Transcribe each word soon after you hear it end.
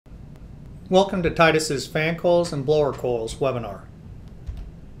Welcome to Titus's Fan Coils and Blower Coils webinar.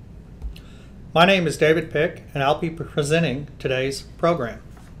 My name is David Pick and I'll be presenting today's program.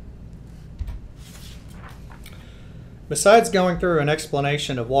 Besides going through an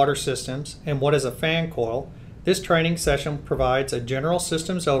explanation of water systems and what is a fan coil, this training session provides a general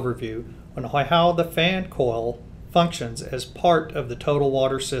systems overview on how the fan coil functions as part of the total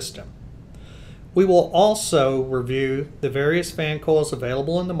water system. We will also review the various fan coils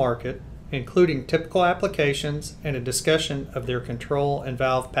available in the market, including typical applications and a discussion of their control and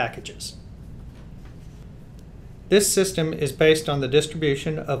valve packages. This system is based on the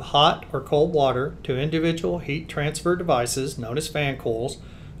distribution of hot or cold water to individual heat transfer devices known as fan coils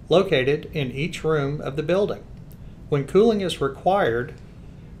located in each room of the building. When cooling is required,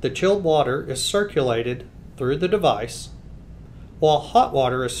 the chilled water is circulated through the device, while hot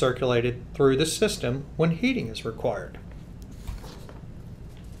water is circulated through the system when heating is required.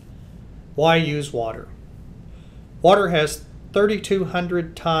 Why use water? Water has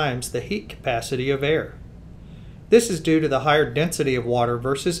 3,200 times the heat capacity of air. This is due to the higher density of water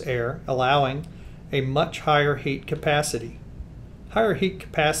versus air, allowing a much higher heat capacity. Higher heat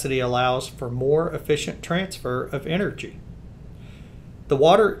capacity allows for more efficient transfer of energy. The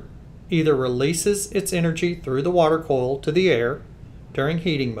water either releases its energy through the water coil to the air during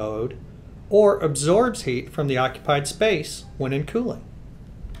heating mode, or absorbs heat from the occupied space when in cooling.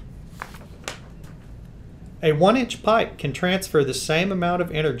 A 1-inch pipe can transfer the same amount of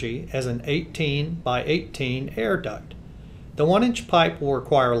energy as an 18 by 18 air duct. The 1-inch pipe will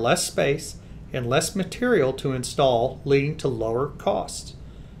require less space and less material to install, leading to lower costs.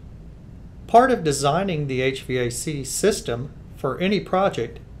 Part of designing the HVAC system for any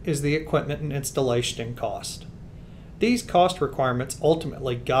project is the equipment and installation cost. These cost requirements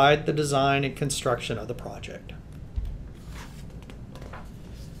ultimately guide the design and construction of the project.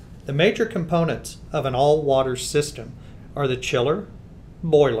 The major components of an all-water system are the chiller,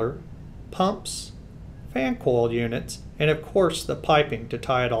 boiler, pumps, fan coil units, and of course the piping to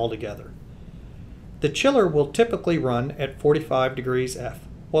tie it all together. The chiller will typically run at 45 degrees F,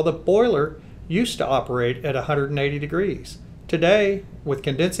 while the boiler used to operate at 180 degrees. Today, with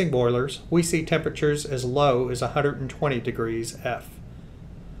condensing boilers, we see temperatures as low as 120 degrees F.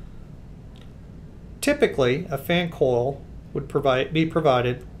 Typically, a fan coil would be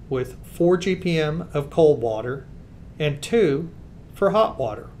provided with 4 GPM of cold water and 2 for hot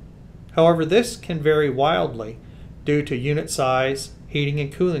water. However, this can vary wildly due to unit size, heating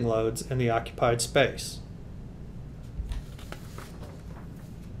and cooling loads in the occupied space.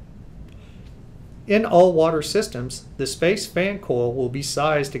 In all water systems, the space fan coil will be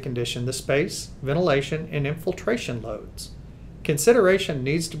sized to condition the space, ventilation, and infiltration loads. Consideration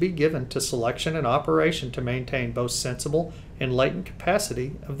needs to be given to selection and operation to maintain both sensible and latent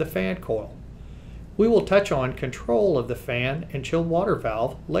capacity of the fan coil. We will touch on control of the fan and chilled water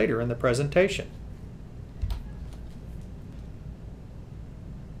valve later in the presentation.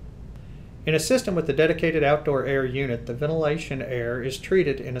 In a system with a dedicated outdoor air unit, the ventilation air is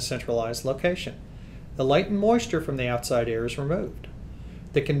treated in a centralized location. The latent moisture from the outside air is removed.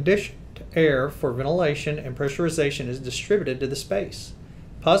 The conditioned air for ventilation and pressurization is distributed to the space.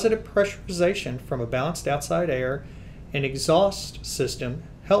 Positive pressurization from a balanced outside air and exhaust system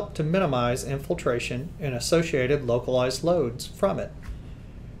help to minimize infiltration and associated localized loads from it.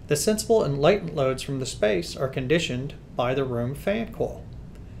 The sensible and latent loads from the space are conditioned by the room fan coil.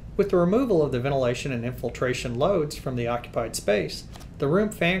 With the removal of the ventilation and infiltration loads from the occupied space, the room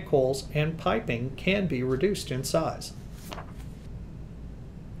fan coils and piping can be reduced in size.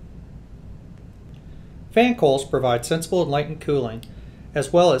 Fan coils provide sensible and latent cooling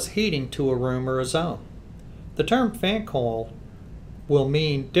as well as heating to a room or a zone. The term fan coil will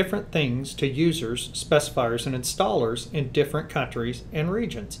mean different things to users, specifiers, and installers in different countries and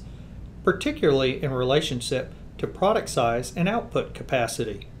regions, particularly in relationship to product size and output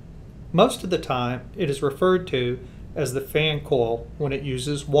capacity. Most of the time, it is referred to as the fan coil when it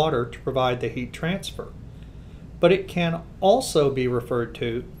uses water to provide the heat transfer, but it can also be referred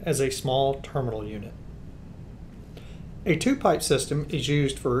to as a small terminal unit. A two-pipe system is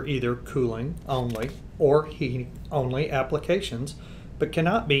used for either cooling only or heating only applications, but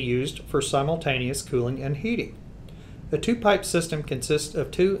cannot be used for simultaneous cooling and heating. A two-pipe system consists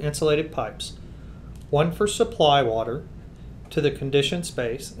of 2 insulated pipes, one for supply water to the conditioned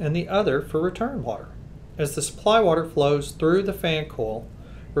space and the other for return water. As the supply water flows through the fan coil,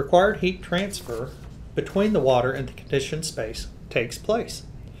 required heat transfer between the water and the conditioned space takes place.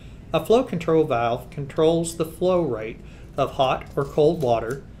 A flow control valve controls the flow rate of hot or cold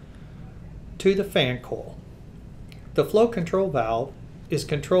water to the fan coil. The flow control valve is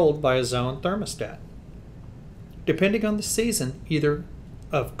controlled by a zone thermostat. Depending on the season, either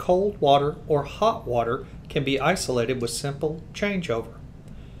of cold water or hot water can be isolated with simple changeover.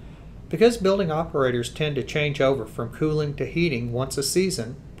 Because building operators tend to change over from cooling to heating once a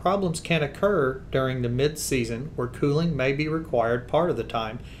season, problems can occur during the mid-season where cooling may be required part of the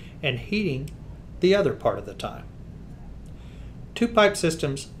time and heating the other part of the time. Two-pipe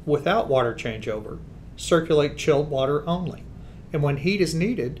systems without water changeover circulate chilled water only, and when heat is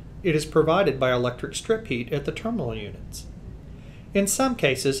needed, it is provided by electric strip heat at the terminal units. In some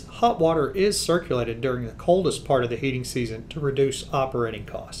cases, hot water is circulated during the coldest part of the heating season to reduce operating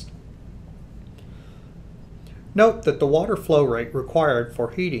costs. Note that the water flow rate required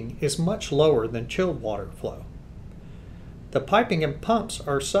for heating is much lower than chilled water flow. The piping and pumps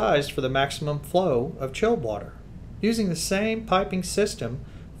are sized for the maximum flow of chilled water. Using the same piping system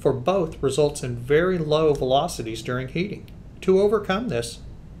for both results in very low velocities during heating. To overcome this,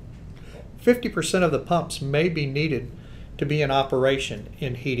 50% of the pumps may be needed to be in operation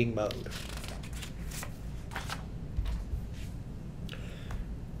in heating mode.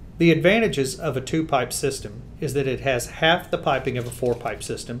 The advantages of a two-pipe system is that it has half the piping of a four-pipe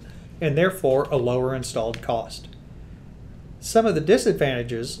system and therefore a lower installed cost. Some of the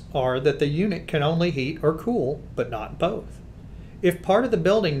disadvantages are that the unit can only heat or cool, but not both. If part of the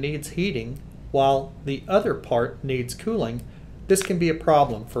building needs heating while the other part needs cooling, this can be a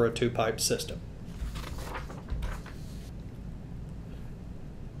problem for a two-pipe system.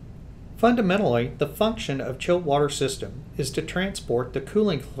 Fundamentally, the function of chilled water system is to transport the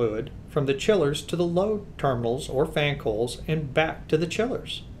cooling fluid from the chillers to the load terminals or fan coils and back to the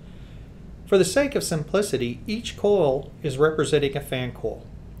chillers. For the sake of simplicity, each coil is representing a fan coil.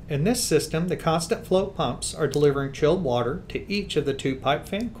 In this system, the constant flow pumps are delivering chilled water to each of the two-pipe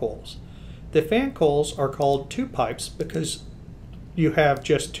fan coils. The fan coils are called two pipes because you have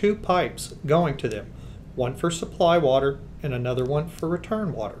just two pipes going to them, one for supply water and another one for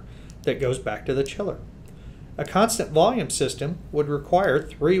return water that goes back to the chiller. A constant volume system would require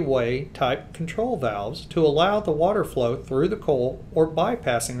three-way type control valves to allow the water flow through the coil or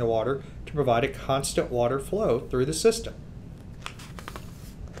bypassing the water to provide a constant water flow through the system.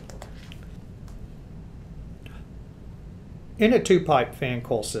 In a two-pipe fan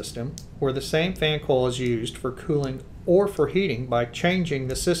coil system, where the same fan coil is used for cooling or for heating by changing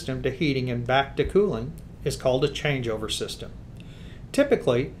the system to heating and back to cooling, is called a changeover system.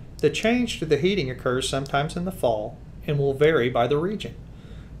 Typically, the change to the heating occurs sometimes in the fall and will vary by the region.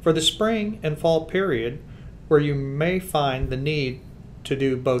 For the spring and fall period, where you may find the need to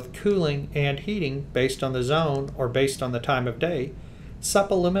do both cooling and heating based on the zone or based on the time of day,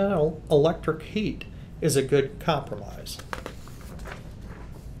 supplemental electric heat is a good compromise.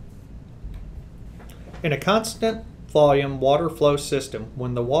 In a constant volume water flow system,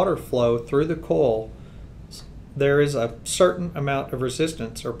 when the water flow through the coil, there is a certain amount of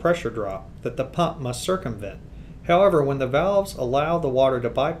resistance or pressure drop that the pump must circumvent. However, when the valves allow the water to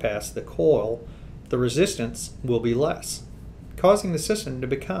bypass the coil, the resistance will be less, causing the system to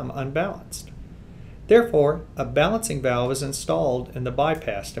become unbalanced. Therefore, a balancing valve is installed in the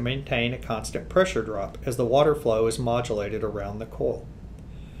bypass to maintain a constant pressure drop as the water flow is modulated around the coil.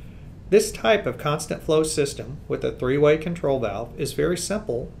 This type of constant flow system with a three-way control valve is very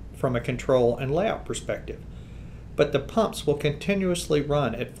simple from a control and layout perspective, but the pumps will continuously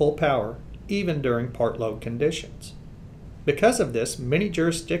run at full power even during part load conditions. Because of this, many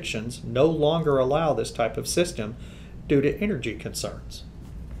jurisdictions no longer allow this type of system due to energy concerns.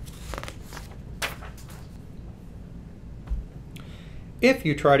 If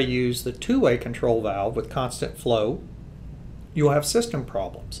you try to use the two-way control valve with constant flow, you will have system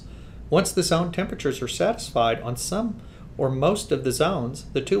problems. Once the zone temperatures are satisfied on some or most of the zones,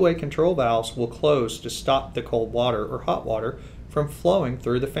 the two-way control valves will close to stop the cold water or hot water from flowing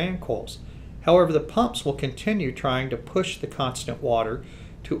through the fan coils. However, the pumps will continue trying to push the constant water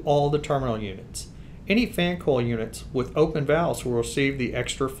to all the terminal units. Any fan coil units with open valves will receive the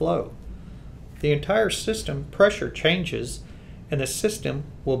extra flow. The entire system pressure changes and the system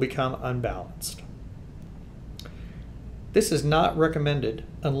will become unbalanced. This is not recommended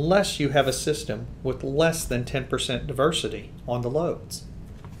unless you have a system with less than 10% diversity on the loads.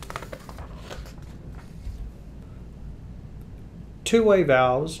 Two-way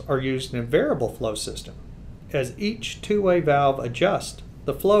valves are used in a variable flow system. As each two-way valve adjusts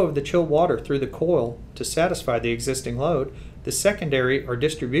the flow of the chilled water through the coil to satisfy the existing load, the secondary or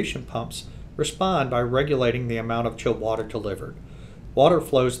distribution pumps respond by regulating the amount of chilled water delivered. Water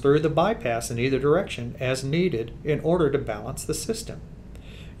flows through the bypass in either direction as needed in order to balance the system.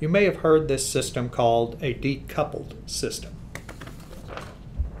 You may have heard this system called a decoupled system.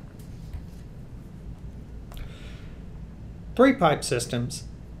 Three-pipe systems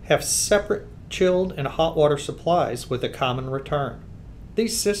have separate chilled and hot water supplies with a common return.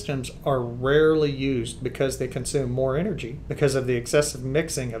 These systems are rarely used because they consume more energy because of the excessive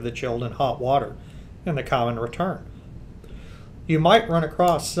mixing of the chilled and hot water and the common return. You might run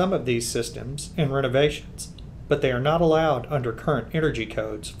across some of these systems in renovations, but they are not allowed under current energy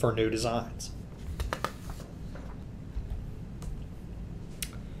codes for new designs.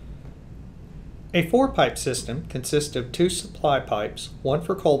 A four-pipe system consists of two supply pipes, one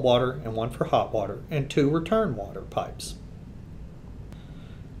for cold water and one for hot water, and two return water pipes.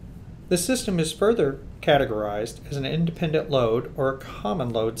 The system is further categorized as an independent load or a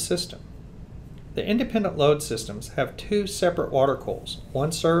common load system. The independent load systems have two separate water coils,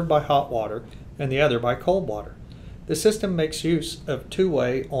 one served by hot water and the other by cold water. The system makes use of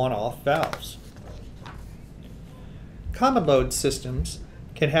two-way on-off valves. Common load systems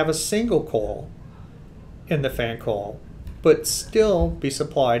can have a single coil in the fan coil, but still be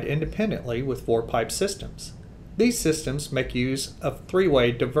supplied independently with four-pipe systems. These systems make use of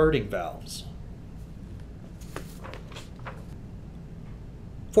three-way diverting valves.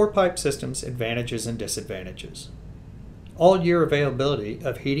 Four-pipe systems advantages and disadvantages. All-year availability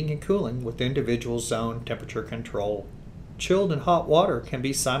of heating and cooling with individual zone temperature control. Chilled and hot water can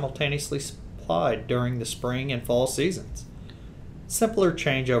be simultaneously supplied during the spring and fall seasons. Simpler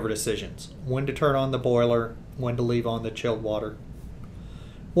changeover decisions, when to turn on the boiler, when to leave on the chilled water.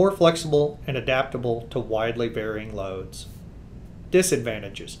 More flexible and adaptable to widely varying loads.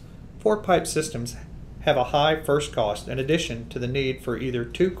 Disadvantages. Four-pipe systems have a high first cost in addition to the need for either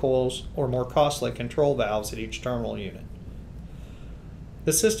two coils or more costly control valves at each terminal unit.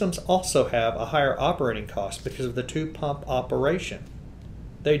 The systems also have a higher operating cost because of the two-pump operation.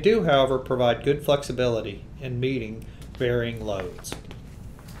 They do, however, provide good flexibility in meeting varying loads.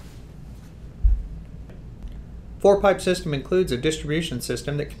 Four-pipe system includes a distribution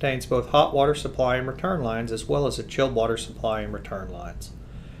system that contains both hot water supply and return lines as well as a chilled water supply and return lines.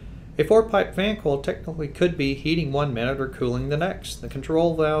 A four-pipe fan coil technically could be heating 1 minute or cooling the next. The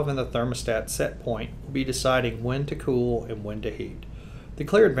control valve and the thermostat set point will be deciding when to cool and when to heat. The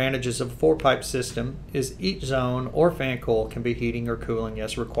clear advantages of a four-pipe system is each zone or fan coil can be heating or cooling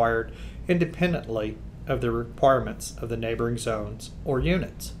as required independently of the requirements of the neighboring zones or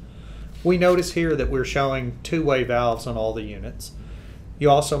units. We notice here that we're showing two-way valves on all the units. You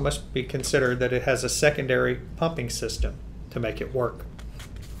also must be considered that it has a secondary pumping system to make it work.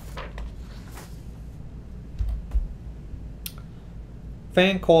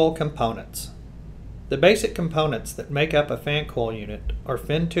 Fan coil components. The basic components that make up a fan coil unit are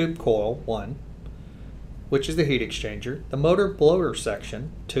fin tube coil 1, which is the heat exchanger, the motor blower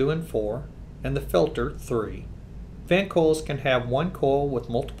section 2 and 4, and the filter 3. Fan coils can have one coil with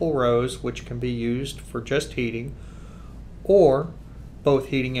multiple rows which can be used for just heating or both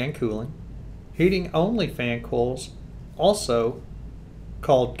heating and cooling. Heating only fan coils, also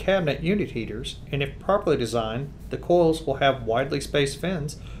called cabinet unit heaters, and if properly designed, the coils will have widely spaced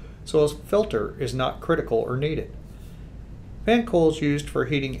fins so a filter is not critical or needed. Fan coils used for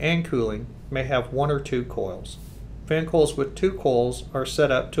heating and cooling may have one or two coils. Fan coils with two coils are set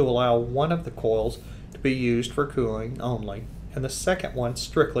up to allow one of the coils to be used for cooling only and the second one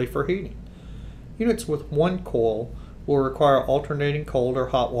strictly for heating. Units with one coil will require alternating cold or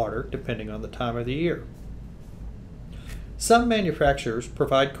hot water depending on the time of the year. Some manufacturers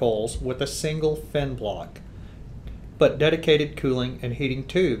provide coils with a single fin block, but dedicated cooling and heating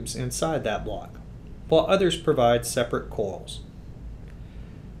tubes inside that block, while others provide separate coils.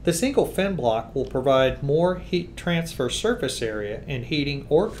 The single fin block will provide more heat transfer surface area in heating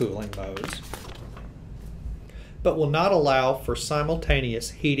or cooling modes, but will not allow for simultaneous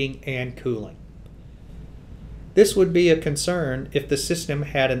heating and cooling. This would be a concern if the system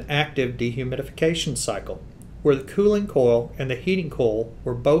had an active dehumidification cycle, where the cooling coil and the heating coil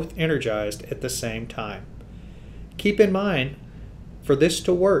were both energized at the same time. Keep in mind, for this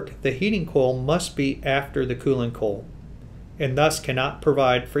to work, the heating coil must be after the cooling coil, and thus cannot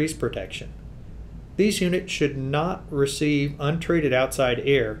provide freeze protection. These units should not receive untreated outside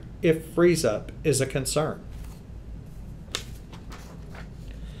air if freeze-up is a concern.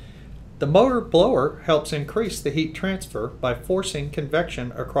 The motor blower helps increase the heat transfer by forcing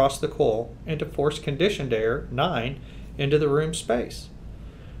convection across the coil and to force conditioned air, 9, into the room space.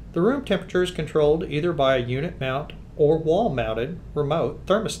 The room temperature is controlled either by a unit mount or wall-mounted remote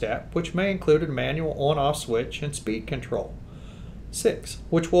thermostat, which may include a manual on-off switch and speed control. 6,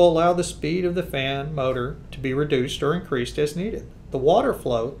 which will allow the speed of the fan motor to be reduced or increased as needed. The water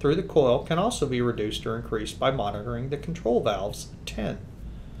flow through the coil can also be reduced or increased by monitoring the control valves. 10.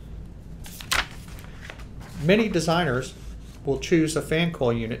 Many designers will choose a fan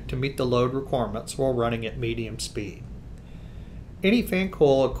coil unit to meet the load requirements while running at medium speed. Any fan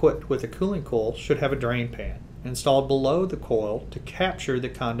coil equipped with a cooling coil should have a drain pan installed below the coil to capture the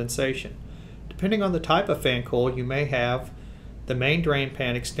condensation. Depending on the type of fan coil, you may have the main drain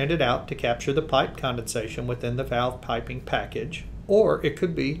pan extended out to capture the pipe condensation within the valve piping package, or it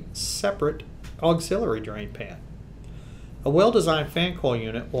could be separate auxiliary drain pan. A well-designed fan coil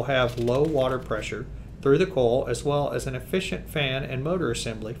unit will have low water pressure through the coil as well as an efficient fan and motor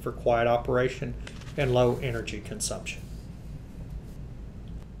assembly for quiet operation and low energy consumption.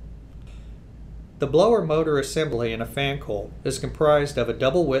 The blower motor assembly in a fan coil is comprised of a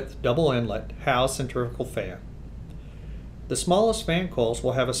double-width, double-inlet Howe centrifugal fan. The smallest fan coils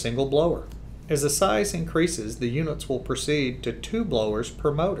will have a single blower. As the size increases, the units will proceed to 2 blowers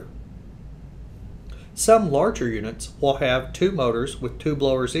per motor. Some larger units will have 2 motors with 2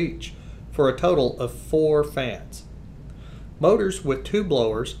 blowers each, for a total of 4 fans. Motors with 2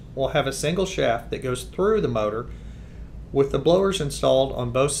 blowers will have a single shaft that goes through the motor with the blowers installed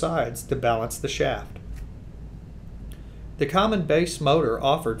on both sides to balance the shaft. The common base motor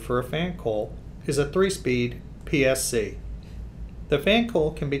offered for a fan coil is a 3-speed PSC. The fan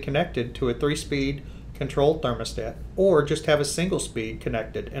coil can be connected to a 3-speed controlled thermostat or just have a single speed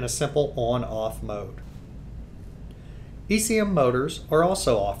connected in a simple on-off mode. ECM motors are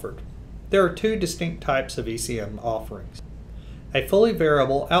also offered. There are 2 distinct types of ECM offerings. A fully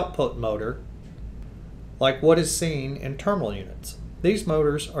variable output motor, like what is seen in terminal units. These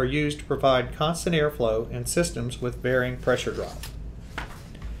motors are used to provide constant airflow in systems with varying pressure drop.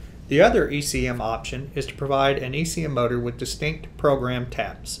 The other ECM option is to provide an ECM motor with distinct program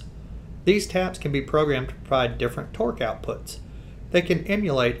taps. These taps can be programmed to provide different torque outputs. They can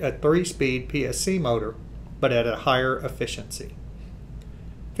emulate a 3-speed PSC motor, but at a higher efficiency.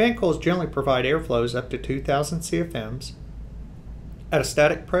 Fan coils generally provide airflows up to 2,000 CFMs at a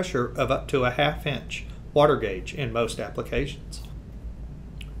static pressure of up to a 1/2 inch water gauge in most applications.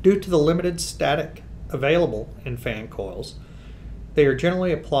 Due to the limited static available in fan coils, they are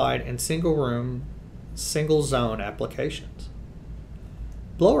generally applied in single room, single zone applications.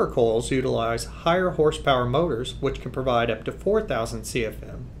 Blower coils utilize higher horsepower motors which can provide up to 4,000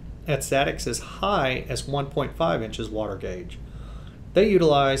 CFM at statics as high as 1.5 inches water gauge. They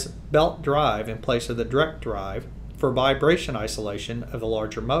utilize belt drive in place of the direct drive for vibration isolation of the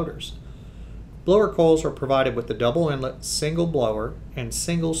larger motors. Blower coils are provided with the double inlet single blower and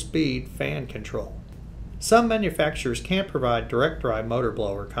single speed fan control. Some manufacturers can provide direct drive motor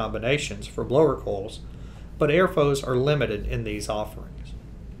blower combinations for blower coils, but airflows are limited in these offerings.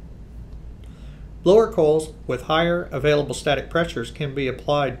 Blower coils with higher available static pressures can be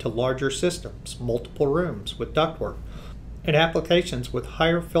applied to larger systems, multiple rooms with ductwork, and applications with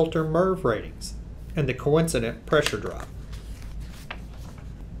higher filter MERV ratings and the coincident pressure drop.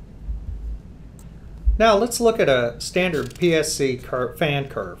 Now let's look at a standard PSC fan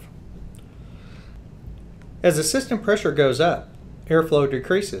curve. As the system pressure goes up, airflow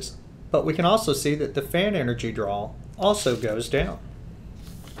decreases, but we can also see that the fan energy draw also goes down.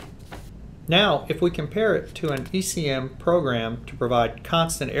 Now, if we compare it to an ECM program to provide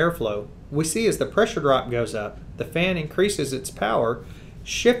constant airflow, we see as the pressure drop goes up, the fan increases its power,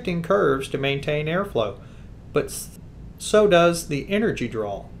 shifting curves to maintain airflow, but so does the energy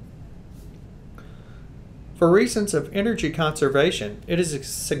draw. For reasons of energy conservation, it is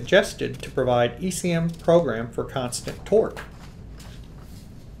suggested to provide ECM program for constant torque.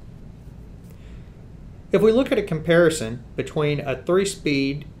 If we look at a comparison between a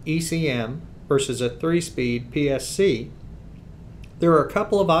 3-speed ECM versus a 3-speed PSC, there are a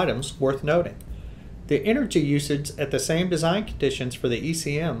couple of items worth noting. The energy usage at the same design conditions for the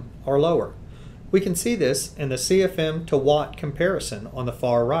ECM are lower. We can see this in the CFM to watt comparison on the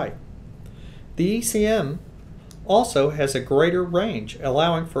far right. The ECM also has a greater range,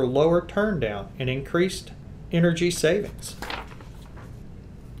 allowing for lower turndown and increased energy savings.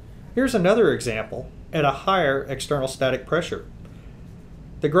 Here's another example at a higher external static pressure.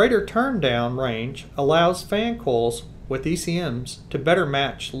 The greater turndown range allows fan coils with ECMs to better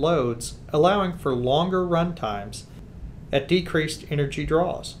match loads, allowing for longer run times at decreased energy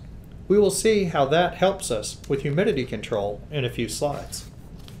draws. We will see how that helps us with humidity control in a few slides.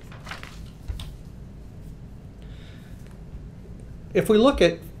 If we look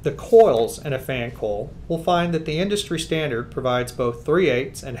at the coils in a fan coil, we'll find that the industry standard provides both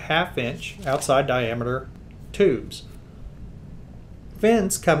 3/8 and 1/2 inch outside diameter tubes.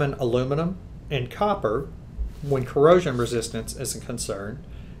 Fins come in aluminum and copper when corrosion resistance is a concern,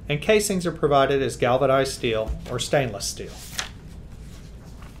 and casings are provided as galvanized steel or stainless steel.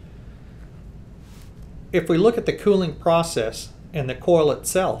 If we look at the cooling process and the coil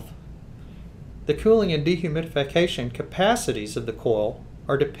itself, the cooling and dehumidification capacities of the coil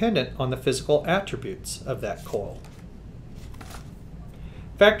are dependent on the physical attributes of that coil.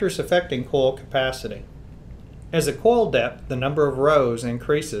 Factors affecting coil capacity. As the coil depth, the number of rows,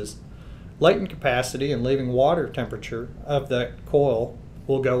 increases, latent capacity and leaving water temperature of the coil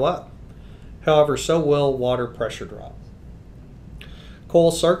will go up. However, so will water pressure drop.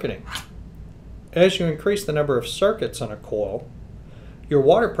 Coil circuiting. As you increase the number of circuits on a coil, your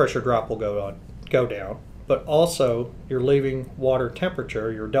water pressure drop will go down, but also your leaving water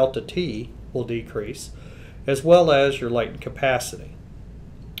temperature, your delta T, will decrease, as well as your latent capacity.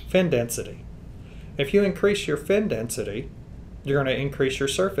 Fin density. If you increase your fin density, you're going to increase your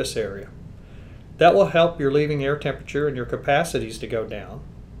surface area. That will help your leaving air temperature and your capacities to go down,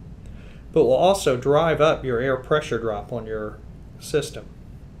 but will also drive up your air pressure drop on your system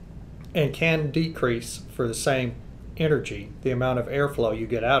and can decrease, for the same energy, the amount of airflow you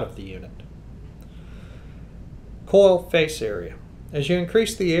get out of the unit. Coil face area. As you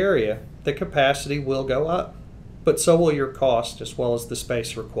increase the area, the capacity will go up, but so will your cost as well as the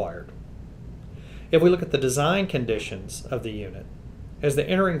space required. If we look at the design conditions of the unit, as the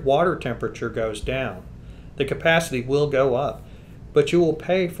entering water temperature goes down, the capacity will go up, but you will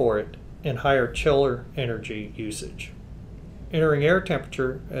pay for it in higher chiller energy usage. Entering air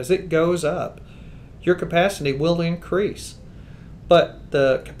temperature, as it goes up, your capacity will increase, but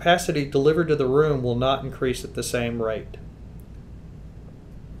the capacity delivered to the room will not increase at the same rate.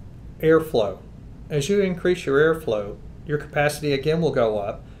 Airflow. As you increase your airflow, your capacity again will go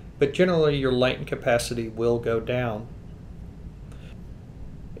up, but generally your latent capacity will go down.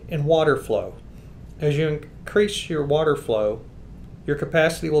 And water flow. As you increase your water flow, your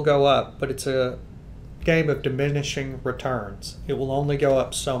capacity will go up, but it's a game of diminishing returns. It will only go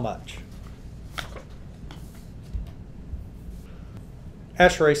up so much.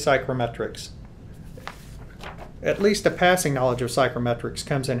 ASHRAE psychrometrics. At least a passing knowledge of psychrometrics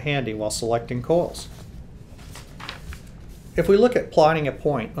comes in handy while selecting coils. If we look at plotting a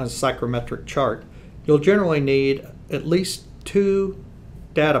point on a psychrometric chart, you'll generally need at least 2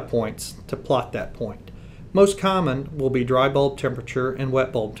 data points to plot that point. Most common will be dry bulb temperature and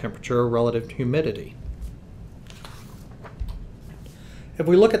wet bulb temperature or relative humidity. If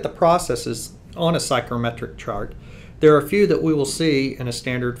we look at the processes on a psychrometric chart, there are a few that we will see in a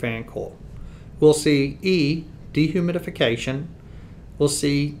standard fan coil. We'll see E, dehumidification. We'll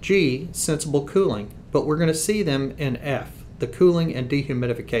see G, sensible cooling, but we're going to see them in F, the cooling and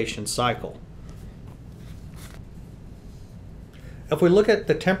dehumidification cycle. If we look at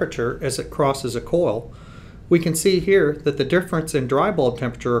the temperature as it crosses a coil, we can see here that the difference in dry bulb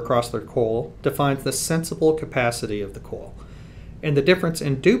temperature across the coil defines the sensible capacity of the coil, and the difference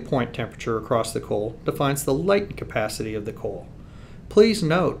in dew point temperature across the coil defines the latent capacity of the coil. Please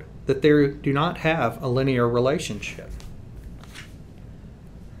note that they do not have a linear relationship.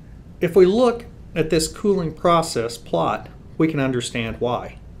 If we look at this cooling process plot, we can understand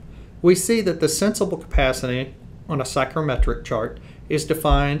why. We see that the sensible capacity on a psychrometric chart is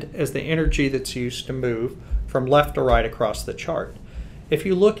defined as the energy that's used to move from left to right across the chart. If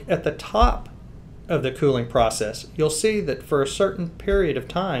you look at the top of the cooling process, you'll see that for a certain period of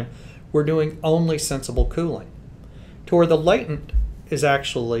time, we're doing only sensible cooling. To where the latent is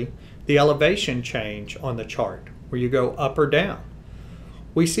actually the elevation change on the chart, where you go up or down.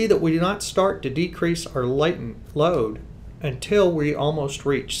 We see that we do not start to decrease our latent load until we almost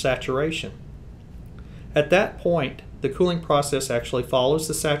reach saturation. At that point, the cooling process actually follows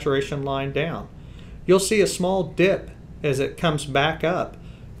the saturation line down. You'll see a small dip as it comes back up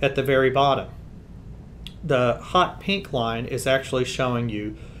at the very bottom. The hot pink line is actually showing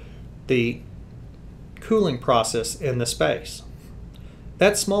you the cooling process in the space.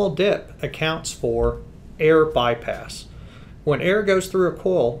 That small dip accounts for air bypass. When air goes through a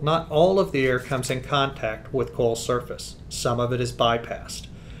coil, not all of the air comes in contact with coil surface. Some of it is bypassed.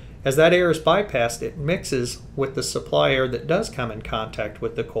 As that air is bypassed, it mixes with the supply air that does come in contact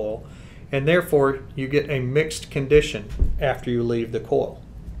with the coil, and therefore you get a mixed condition after you leave the coil.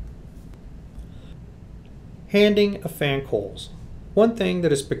 Handing of fan coils. One thing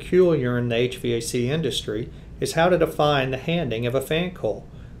that is peculiar in the HVAC industry is how to define the handing of a fan coil,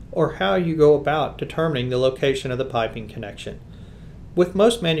 or how you go about determining the location of the piping connection. With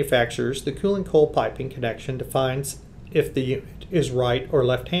most manufacturers, the cooling coil piping connection defines if the unit is right or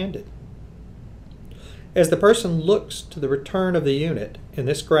left-handed. As the person looks to the return of the unit in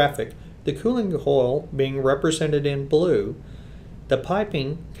this graphic, the cooling coil being represented in blue, the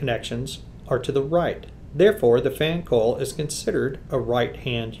piping connections are to the right. Therefore, the fan coil is considered a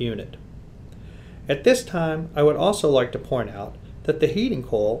right-hand unit. At this time, I would also like to point out that the heating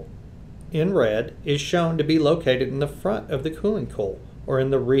coil in red is shown to be located in the front of the cooling coil, or in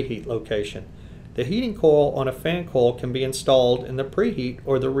the reheat location. The heating coil on a fan coil can be installed in the preheat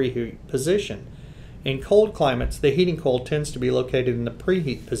or the reheat position. In cold climates, the heating coil tends to be located in the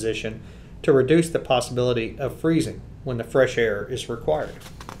preheat position to reduce the possibility of freezing when the fresh air is required.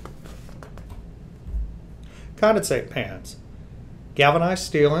 Condensate pans. Galvanized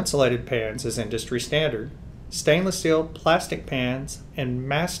steel insulated pans is industry standard. Stainless steel, plastic pans, and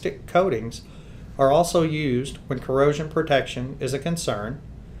mastic coatings are also used when corrosion protection is a concern.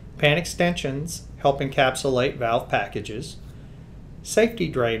 Pan extensions help encapsulate valve packages. Safety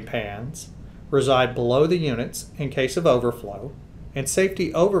drain pans reside below the units in case of overflow, and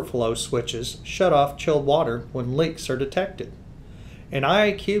safety overflow switches shut off chilled water when leaks are detected. An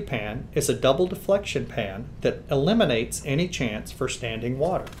IAQ pan is a double deflection pan that eliminates any chance for standing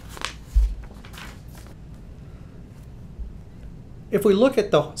water. If we look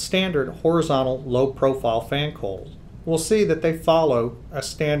at the standard horizontal low-profile fan coils, we'll see that they follow a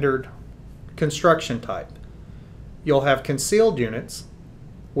standard construction type. You'll have concealed units,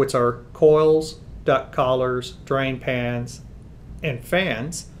 which are coils, duct collars, drain pans, and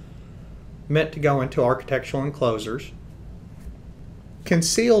fans meant to go into architectural enclosures.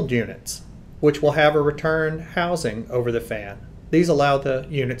 Concealed units, which will have a return housing over the fan. These allow the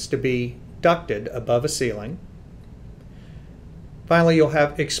units to be ducted above a ceiling. Finally, you'll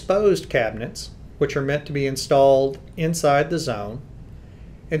have exposed cabinets, which are meant to be installed inside the zone.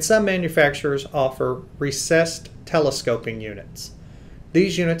 And some manufacturers offer recessed telescoping units.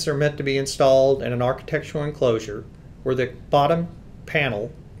 These units are meant to be installed in an architectural enclosure where the bottom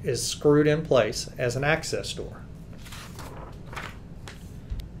panel is screwed in place as an access door.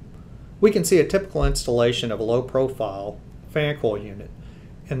 We can see a typical installation of a low-profile fan coil unit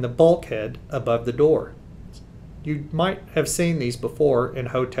in the bulkhead above the door. You might have seen these before in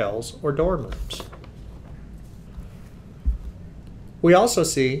hotels or dorm rooms. We also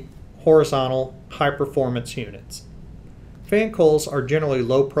see horizontal high-performance units. Fan coils are generally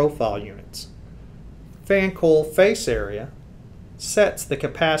low-profile units. Fan coil face area sets the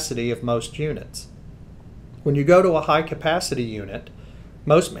capacity of most units. When you go to a high-capacity unit,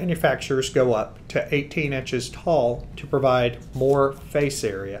 most manufacturers go up to 18 inches tall to provide more face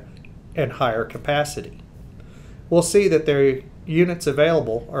area and higher capacity. We'll see that their units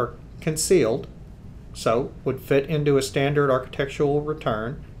available are concealed, so would fit into a standard architectural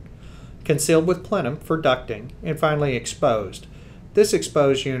return, concealed with plenum for ducting, and finally exposed. This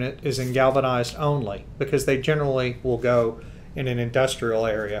exposed unit is in galvanized only because they generally will go in an industrial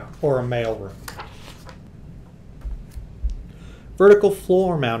area or a mailroom. Vertical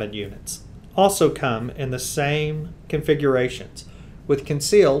floor mounted units also come in the same configurations, with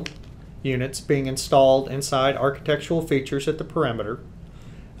concealed units being installed inside architectural features at the perimeter,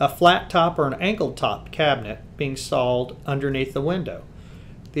 a flat top or an angled top cabinet being installed underneath the window.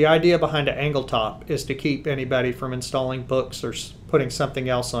 The idea behind an angled top is to keep anybody from installing books or putting something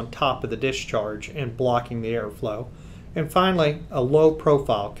else on top of the discharge and blocking the airflow. And finally, a low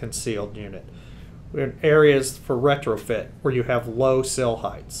profile concealed unit in areas for retrofit where you have low sill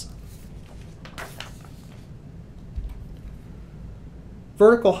heights.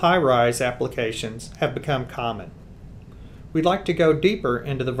 Vertical high-rise applications have become common. We'd like to go deeper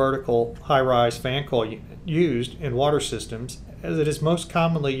into the vertical high-rise fan coil used in water systems, as it is most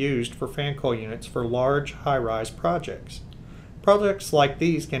commonly used for fan coil units for large high-rise projects. Projects like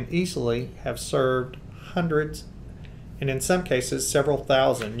these can easily have served hundreds, and in some cases several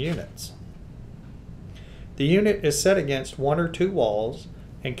thousand units. The unit is set against one or two walls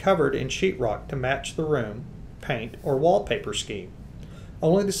and covered in sheetrock to match the room, paint, or wallpaper scheme.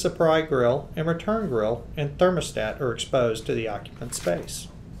 Only the supply grill and return grill and thermostat are exposed to the occupant space.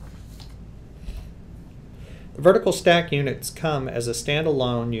 The vertical stack units come as a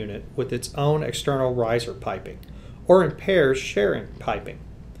standalone unit with its own external riser piping, or in pairs sharing piping.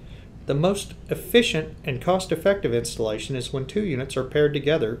 The most efficient and cost-effective installation is when two units are paired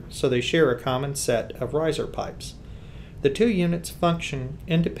together so they share a common set of riser pipes. The two units function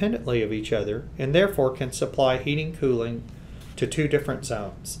independently of each other and therefore can supply heating and cooling to two different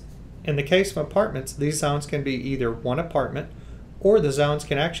zones. In the case of apartments, these zones can be either one apartment, or the zones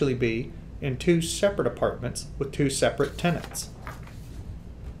can actually be in two separate apartments with two separate tenants.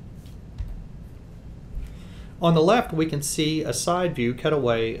 On the left, we can see a side view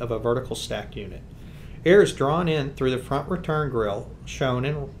cutaway of a vertical stack unit. Air is drawn in through the front return grill, shown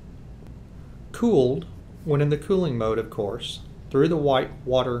in cooled, when in the cooling mode of course, through the white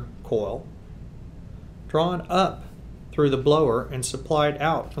water coil, drawn up through the blower and supplied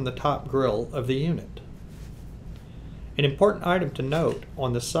out from the top grill of the unit. An important item to note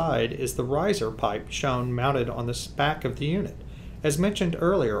on the side is the riser pipe shown mounted on the back of the unit. As mentioned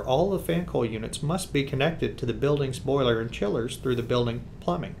earlier, all the fan coil units must be connected to the building's boiler and chillers through the building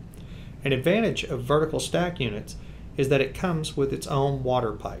plumbing. An advantage of vertical stack units is that it comes with its own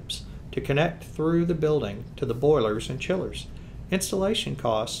water pipes to connect through the building to the boilers and chillers. Installation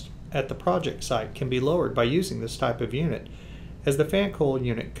costs at the project site can be lowered by using this type of unit, as the fan coil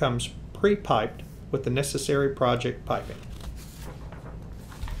unit comes pre-piped with the necessary project piping.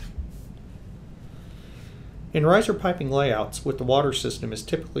 In riser piping layouts with the water system is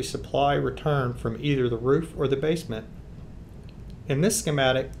typically supply return from either the roof or the basement. In this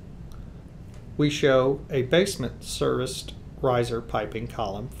schematic, we show a basement serviced riser piping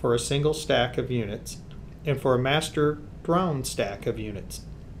column for a single stack of units and for a master drone stack of units.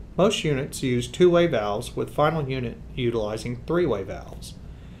 Most units use two-way valves, with final unit utilizing three-way valves.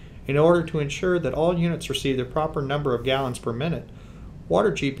 In order to ensure that all units receive the proper number of gallons per minute,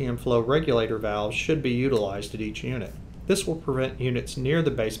 water GPM flow regulator valves should be utilized at each unit. This will prevent units near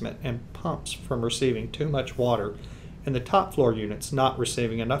the basement and pumps from receiving too much water and the top floor units not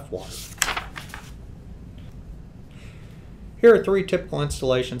receiving enough water. Here are three typical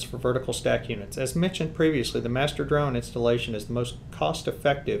installations for vertical stack units. As mentioned previously, the master drone installation is the most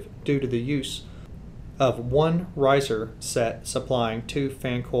cost-effective due to the use of one riser set supplying two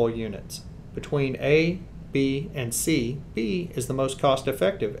fan coil units. Between A, B, and C, B is the most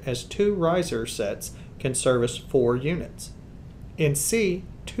cost-effective, as two riser sets can service 4 units. In C,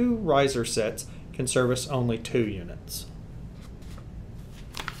 2 riser sets can service only 2 units.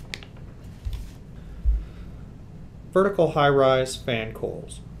 Vertical high-rise fan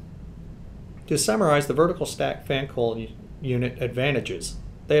coils. To summarize the vertical stack fan coil unit advantages,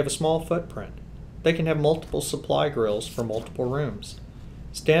 they have a small footprint. They can have multiple supply grills for multiple rooms.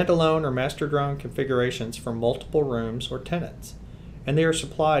 Standalone or master drone configurations for multiple rooms or tenants. And they are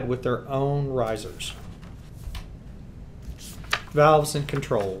supplied with their own risers. Valves and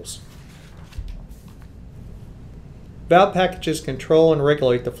controls. Valve packages control and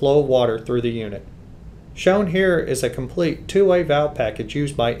regulate the flow of water through the unit. Shown here is a complete two-way valve package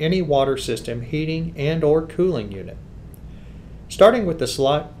used by any water system heating and or cooling unit. Starting with the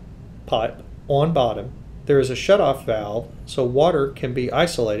slot pipe on bottom, there is a shutoff valve so water can be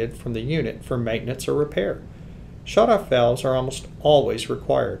isolated from the unit for maintenance or repair. Shutoff valves are almost always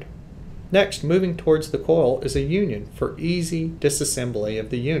required. Next, moving towards the coil is a union for easy disassembly of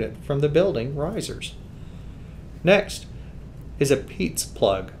the unit from the building risers. Next is a Pete's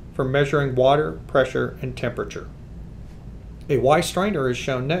plug for measuring water, pressure, and temperature. A Y strainer is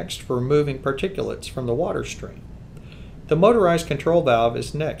shown next for removing particulates from the water stream. The motorized control valve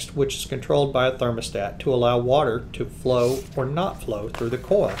is next, which is controlled by a thermostat to allow water to flow or not flow through the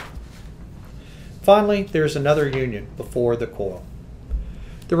coil. Finally, there is another union before the coil.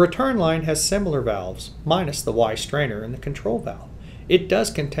 The return line has similar valves, minus the Y strainer and the control valve. It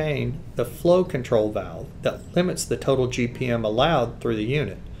does contain the flow control valve that limits the total GPM allowed through the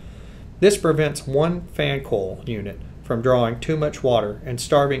unit. This prevents one fan coil unit from drawing too much water and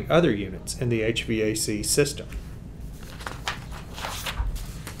starving other units in the HVAC system.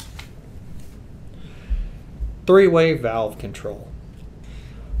 Three-way valve control.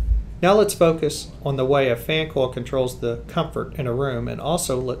 Now let's focus on the way a fan coil controls the comfort in a room, and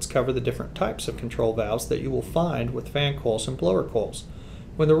also let's cover the different types of control valves that you will find with fan coils and blower coils.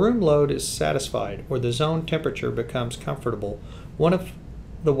 When the room load is satisfied or the zone temperature becomes comfortable, one of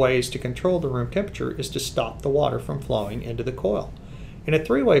the ways to control the room temperature is to stop the water from flowing into the coil. In a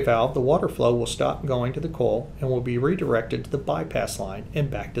three-way valve, the water flow will stop going to the coil and will be redirected to the bypass line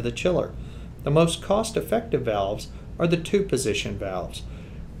and back to the chiller. The most cost-effective valves are the two-position valves,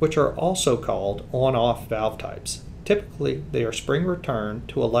 which are also called on-off valve types. Typically, they are spring return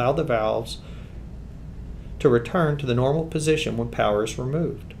to allow the valves to return to the normal position when power is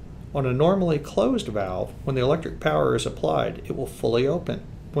removed. On a normally closed valve, when the electric power is applied, it will fully open.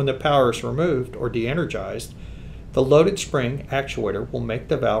 When the power is removed or de-energized, the loaded spring actuator will make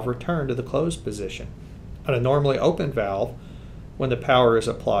the valve return to the closed position. On a normally open valve, when the power is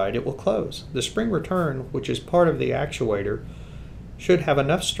applied, it will close. The spring return, which is part of the actuator, should have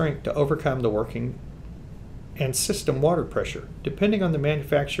enough strength to overcome the working and system water pressure. Depending on the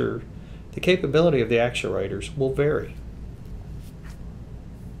manufacturer, the capability of the actuators will vary.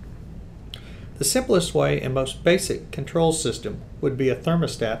 The simplest way and most basic control system would be a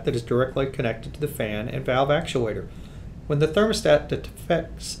thermostat that is directly connected to the fan and valve actuator. When the thermostat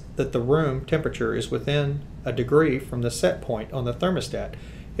detects that the room temperature is within a degree from the set point on the thermostat,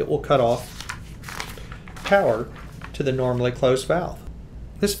 it will cut off power to to the normally closed valve.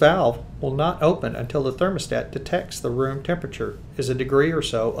 This valve will not open until the thermostat detects the room temperature is a degree or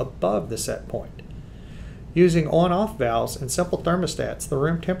so above the set point. Using on-off valves and simple thermostats, the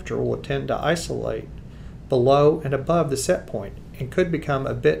room temperature will tend to isolate below and above the set point and could become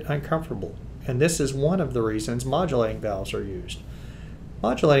a bit uncomfortable, and this is one of the reasons modulating valves are used.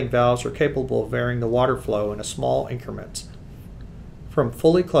 Modulating valves are capable of varying the water flow in small increments, from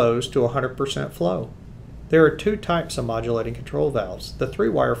fully closed to 100% flow. There are two types of modulating control valves. The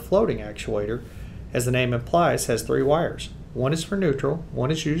 3-wire floating actuator, as the name implies, has 3 wires. One is for neutral,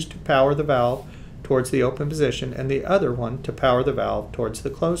 one is used to power the valve towards the open position, and the other one to power the valve towards the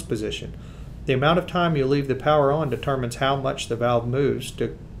closed position. The amount of time you leave the power on determines how much the valve moves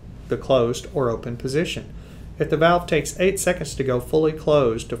to the closed or open position. If the valve takes 8 seconds to go fully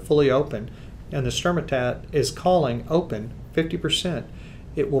closed to fully open, and the thermostat is calling open 50%,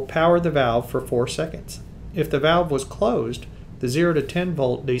 it will power the valve for 4 seconds. If the valve was closed, the 0 to 10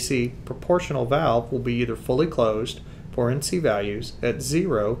 volt DC proportional valve will be either fully closed for NC values at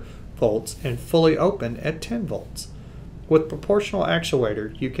 0 volts and fully open at 10 volts. With proportional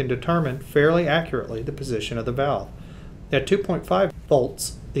actuator, you can determine fairly accurately the position of the valve. At 2.5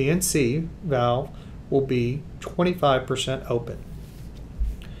 volts, the NC valve will be 25% open.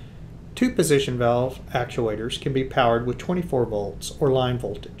 2-position valve actuators can be powered with 24 volts or line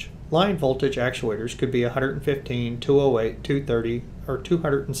voltage. Line voltage actuators could be 115, 208, 230, or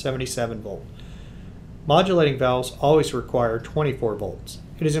 277 volt. Modulating valves always require 24 volts.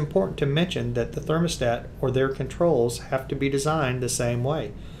 It is important to mention that the thermostat or their controls have to be designed the same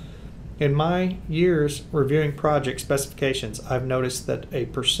way. In my years reviewing project specifications, I've noticed that a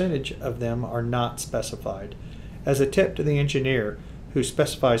percentage of them are not specified. As a tip to the engineer who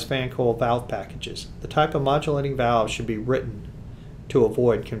specifies fan coil valve packages, the type of modulating valve should be written to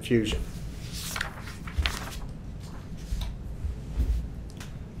avoid confusion.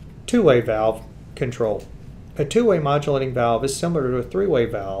 Two-way valve control. A two-way modulating valve is similar to a three-way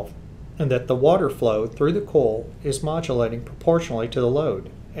valve in that the water flow through the coil is modulating proportionally to the load.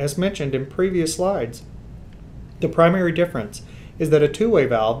 As mentioned in previous slides, the primary difference is that a two-way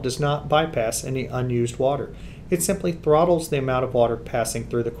valve does not bypass any unused water. It simply throttles the amount of water passing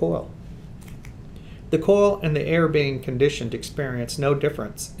through the coil. The coil and the air being conditioned experience no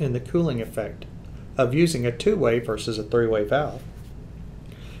difference in the cooling effect of using a two-way versus a three-way valve.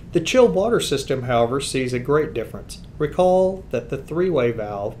 The chilled water system, however, sees a great difference. Recall that the three-way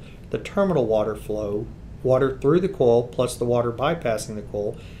valve, the terminal water flow, water through the coil plus the water bypassing the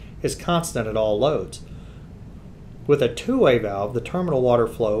coil, is constant at all loads. With a two-way valve, the terminal water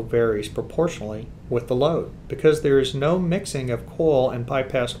flow varies proportionally with the load. Because there is no mixing of coil and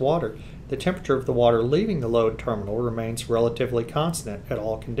bypassed water, the temperature of the water leaving the load terminal remains relatively constant at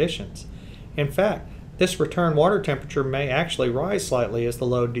all conditions. In fact, this return water temperature may actually rise slightly as the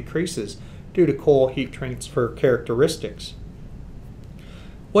load decreases due to coil heat transfer characteristics.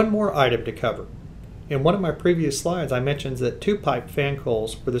 One more item to cover. In one of my previous slides, I mentioned that two-pipe fan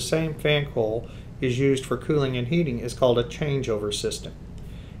coils where the same fan coil is used for cooling and heating is called a changeover system.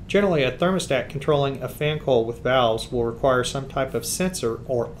 Generally, a thermostat controlling a fan coil with valves will require some type of sensor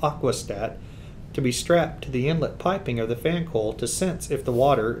or aquastat to be strapped to the inlet piping of the fan coil to sense if the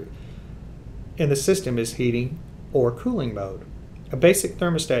water in the system is heating or cooling mode. A basic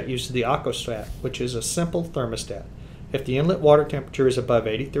thermostat uses the aquastat, which is a simple thermostat. If the inlet water temperature is above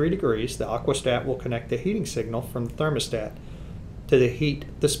 83 degrees, the aquastat will connect the heating signal from the thermostat to heat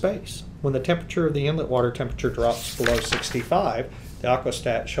the space. When the temperature of the inlet water temperature drops below 65, the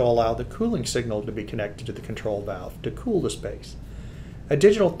aquastat shall allow the cooling signal to be connected to the control valve to cool the space. A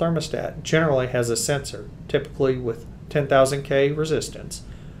digital thermostat generally has a sensor, typically with 10,000 K resistance,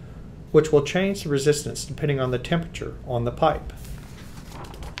 which will change the resistance depending on the temperature on the pipe.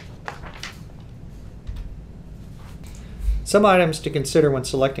 Some items to consider when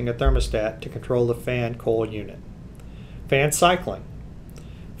selecting a thermostat to control the fan coil unit. Fan cycling.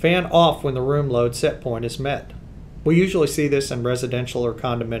 Fan off when the room load set point is met. We usually see this in residential or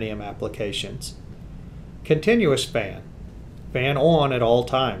condominium applications. Continuous fan. Fan on at all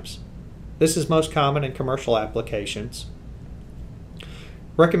times. This is most common in commercial applications.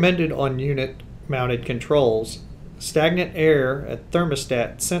 Recommended on unit-mounted controls. Stagnant air at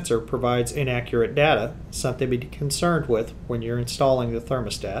thermostat sensor provides inaccurate data, something to be concerned with when you're installing the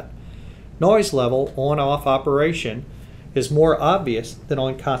thermostat. Noise level on-off operation is more obvious than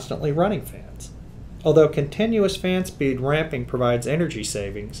on constantly running fans. Although continuous fan speed ramping provides energy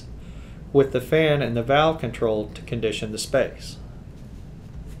savings, with the fan and the valve controlled to condition the space.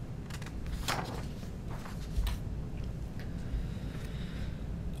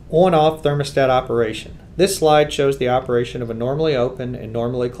 On-off thermostat operation. This slide shows the operation of a normally open and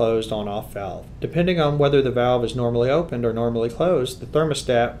normally closed on-off valve. Depending on whether the valve is normally opened or normally closed, the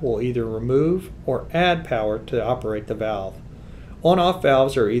thermostat will either remove or add power to operate the valve. On-off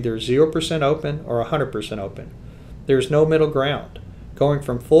valves are either 0% open or 100% open. There is no middle ground. Going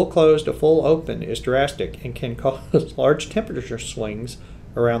from full closed to full open is drastic and can cause large temperature swings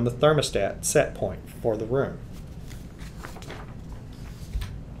around the thermostat set point for the room.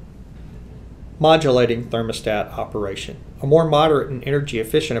 Modulating thermostat operation. A more moderate and energy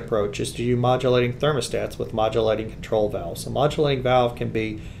efficient approach is to use modulating thermostats with modulating control valves. A modulating valve can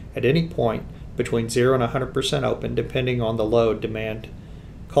be at any point between 0 and 100% open depending on the load demand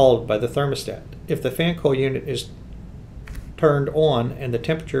called by the thermostat. If the fan coil unit is turned on and the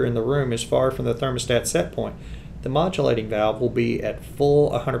temperature in the room is far from the thermostat set point, the modulating valve will be at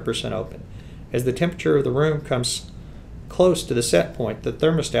full 100% open. As the temperature of the room comes close to the set point, the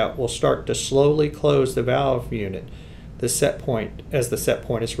thermostat will start to slowly close the valve unit as the set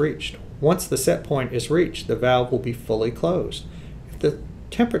point is reached. Once the set point is reached, the valve will be fully closed. If the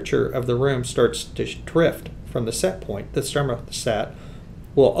temperature of the room starts to drift from the set point, the thermostat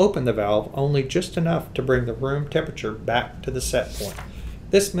will open the valve only just enough to bring the room temperature back to the set point.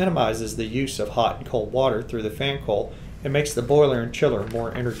 This minimizes the use of hot and cold water through the fan coil and makes the boiler and chiller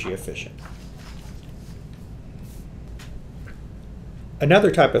more energy efficient.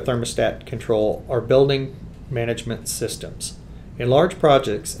 Another type of thermostat control are building management systems. In large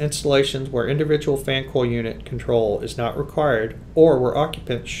projects, installations where individual fan coil unit control is not required or where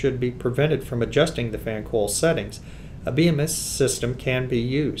occupants should be prevented from adjusting the fan coil settings, a BMS system can be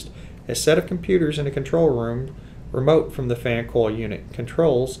used. A set of computers in a control room remote from the fan coil unit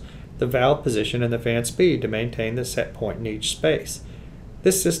controls the valve position and the fan speed to maintain the set point in each space.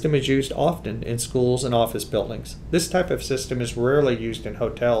 This system is used often in schools and office buildings. This type of system is rarely used in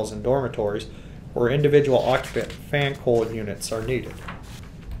hotels and dormitories where individual occupant fan coil units are needed.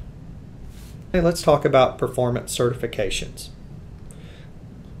 Okay, let's talk about performance certifications.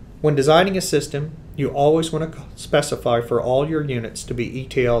 When designing a system, you always want to specify for all your units to be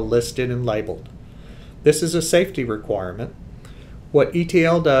ETL listed and labeled. This is a safety requirement. What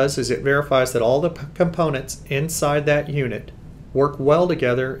ETL does is it verifies that all the components inside that unit work well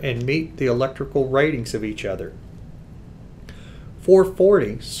together and meet the electrical ratings of each other.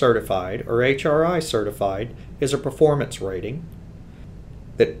 440 certified or HRI certified is a performance rating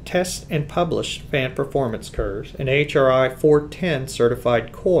that tests and publishes fan performance curves, and HRI 410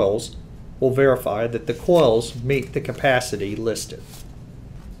 certified coils will verify that the coils meet the capacity listed.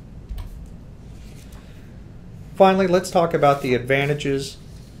 Finally, let's talk about the advantages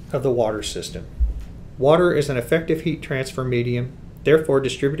of the water system. Water is an effective heat transfer medium, therefore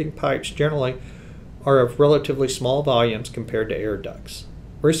distributing pipes generally are of relatively small volumes compared to air ducts.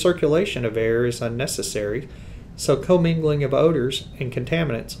 Recirculation of air is unnecessary, so commingling of odors and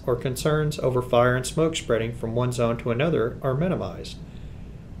contaminants or concerns over fire and smoke spreading from one zone to another are minimized.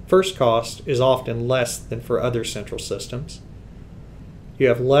 First cost is often less than for other central systems. You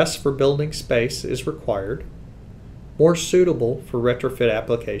have less for building space is required, more suitable for retrofit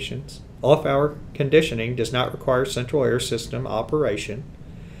applications. Off-hour conditioning does not require central air system operation.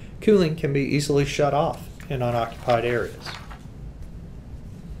 Cooling can be easily shut off in unoccupied areas.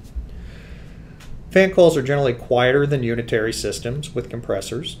 Fan coils are generally quieter than unitary systems with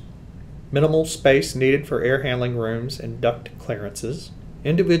compressors. Minimal space needed for air handling rooms and duct clearances.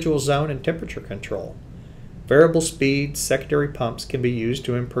 Individual zone and temperature control. Variable speed secondary pumps can be used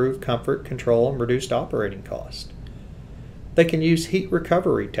to improve comfort, control, and reduce operating cost. They can use heat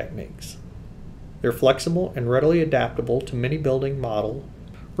recovery techniques. They're flexible and readily adaptable to many building model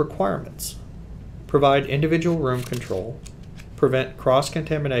requirements. Provide individual room control. Prevent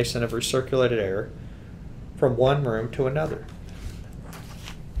cross-contamination of recirculated air from one room to another.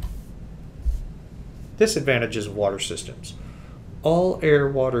 Disadvantages of water systems. All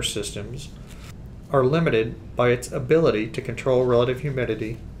air-water systems are limited by its ability to control relative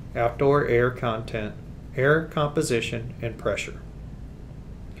humidity, outdoor air content, air composition, and pressure.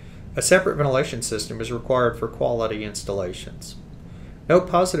 A separate ventilation system is required for quality installations. No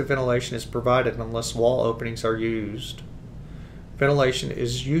positive ventilation is provided unless wall openings are used. Ventilation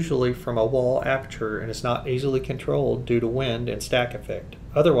is usually from a wall aperture and is not easily controlled due to wind and stack effect.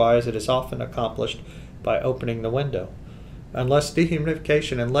 Otherwise, it is often accomplished by opening the window. Unless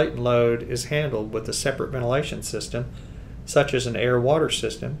dehumidification and latent load is handled with a separate ventilation system, such as an air-water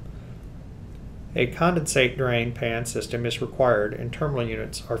system, a condensate drain pan system is required, and terminal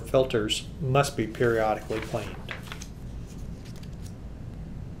units or filters must be periodically cleaned.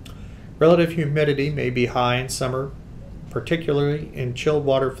 Relative humidity may be high in summer particularly in chilled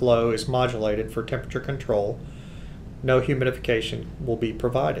water flow, is modulated for temperature control. No humidification will be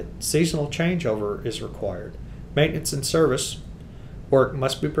provided. Seasonal changeover is required. Maintenance and service work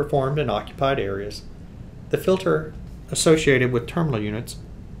must be performed in occupied areas. The filter associated with terminal units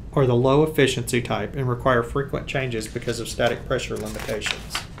are the low efficiency type and require frequent changes because of static pressure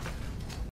limitations.